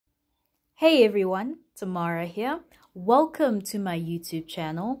Hey everyone, Tamara here. Welcome to my YouTube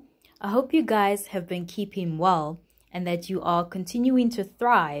channel. I hope you guys have been keeping well and that you are continuing to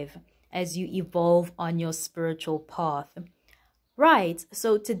thrive as you evolve on your spiritual path. Right,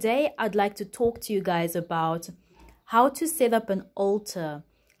 so today I'd like to talk to you guys about how to set up an altar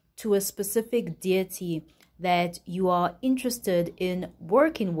to a specific deity that you are interested in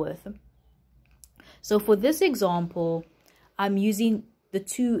working with. So for this example, I'm using the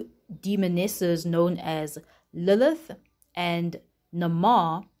two demonesses known as Lilith and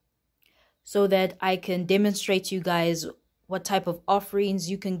Naamah so that I can demonstrate to you guys what type of offerings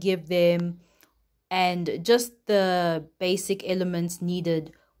you can give them and just the basic elements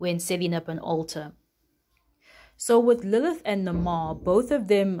needed when setting up an altar. So with Lilith and Naamah, both of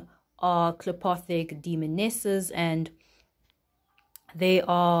them are Clepothic demonesses, and they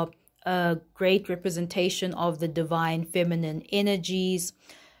are a great representation of the divine feminine energies.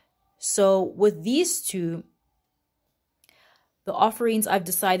 So with these two, the offerings I've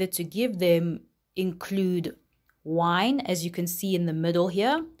decided to give them include wine, as you can see in the middle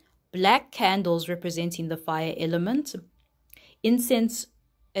here, black candles representing the fire element, incense,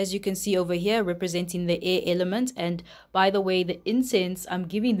 as you can see over here, representing the air element. And by the way, the incense I'm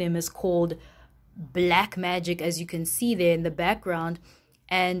giving them is called black magic, as you can see there in the background.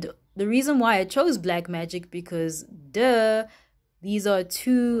 And the reason why I chose black magic, because these are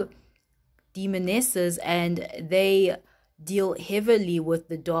two demonesses and they deal heavily with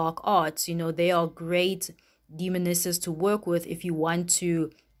the dark arts. You know, they are great demonesses to work with if you want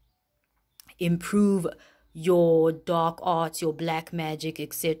to improve your dark arts, your black magic,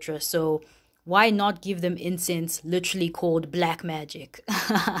 etc. So why not give them incense literally called black magic?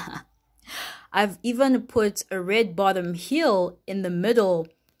 I've even put a red bottom heel in the middle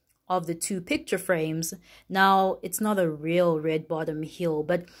of the two picture frames. Now, it's not a real red bottom heel,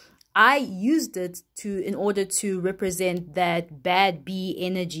 but I used it in order to represent that bad bee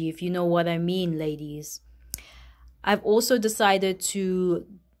energy, if you know what I mean, ladies. I've also decided to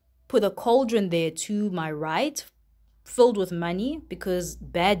put a cauldron there to my right, filled with money, because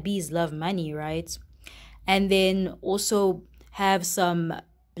bad bees love money, right? And then also have some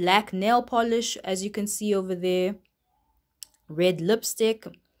black nail polish, as you can see over there, red lipstick,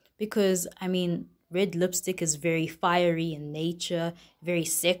 because I mean, red lipstick is very fiery in nature, very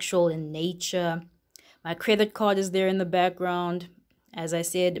sexual in nature. My credit card is there in the background. As I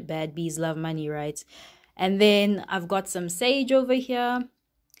said, bad bees love money, right? And then I've got some sage over here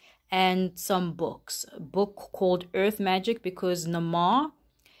and some books. A book called Earth Magic, because Naamah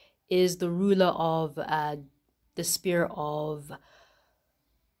is the ruler of the sphere of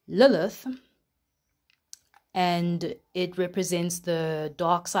Lilith, and it represents the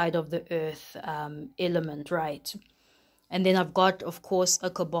dark side of the earth element, right? And then I've got, of course, a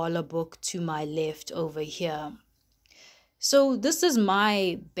Kabbalah book to my left over here. So this is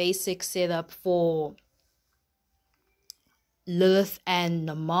my basic setup for Lilith and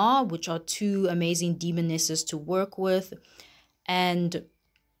Naamah, which are two amazing demonesses to work with. And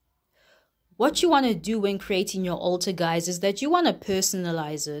what you want to do when creating your altar, guys, is that you want to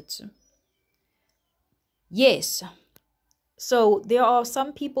personalize it. Yes. So there are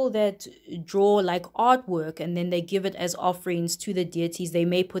some people that draw like artwork and then they give it as offerings to the deities. They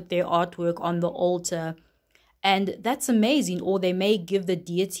may put their artwork on the altar, and that's amazing. Or they may give the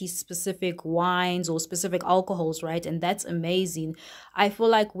deity specific wines or specific alcohols, right? And that's amazing. I feel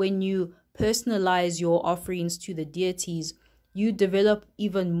like when you personalize your offerings to the deities, you develop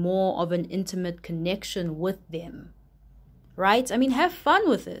even more of an intimate connection with them, right? I mean, have fun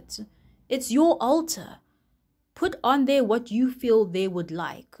with it. It's your altar. Put on there what you feel they would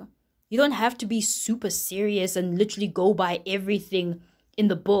like. You don't have to be super serious and literally go by everything in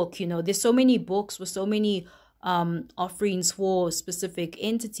the book. You know, there's so many books with so many offerings for specific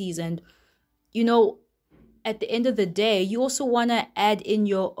entities. And, you know, at the end of the day, you also want to add in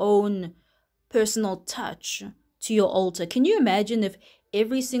your own personal touch to your altar. Can you imagine if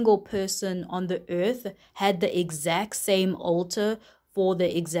every single person on the earth had the exact same altar for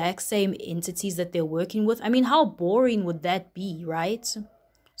the exact same entities that they're working with? I mean, how boring would that be, right?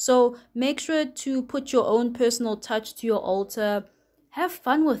 So make sure to put your own personal touch to your altar. Have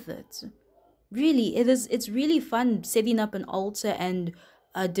fun with it. Really, it's really fun setting up an altar and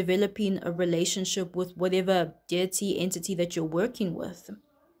developing a relationship with whatever deity entity that you're working with.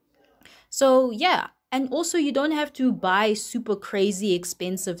 So yeah, and also you don't have to buy super crazy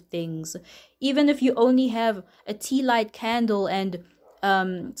expensive things. Even if you only have a tea light candle and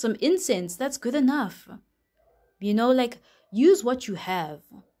some incense, that's good enough. You know, like, use what you have.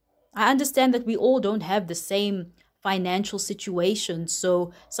 I understand that we all don't have the same financial situations.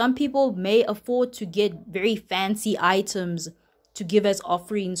 So some people may afford to get very fancy items to give as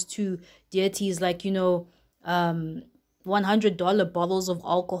offerings to deities, like, you know, $100 bottles of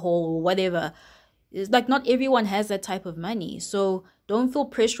alcohol or whatever. It's like not everyone has that type of money. So don't feel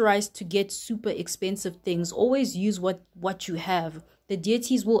pressurized to get super expensive things. Always use what you have. The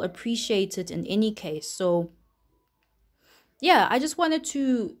deities will appreciate it in any case. So yeah, I just wanted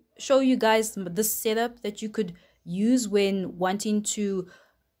to show you guys this setup that you could use when wanting to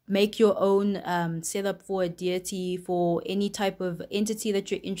make your own setup for a deity, for any type of entity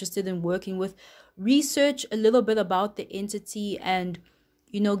that you're interested in working with. Research a little bit about the entity and,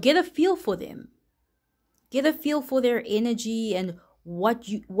 you know, get a feel for them. Get a feel for their energy and what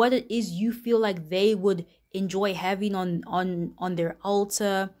it is you feel like they would enjoy having on their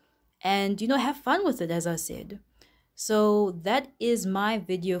altar, and, you know, have fun with it, as I said. So that is my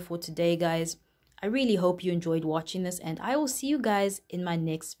video for today, guys. I really hope you enjoyed watching this, and I will see you guys in my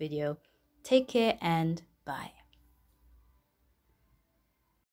next video. Take care and bye.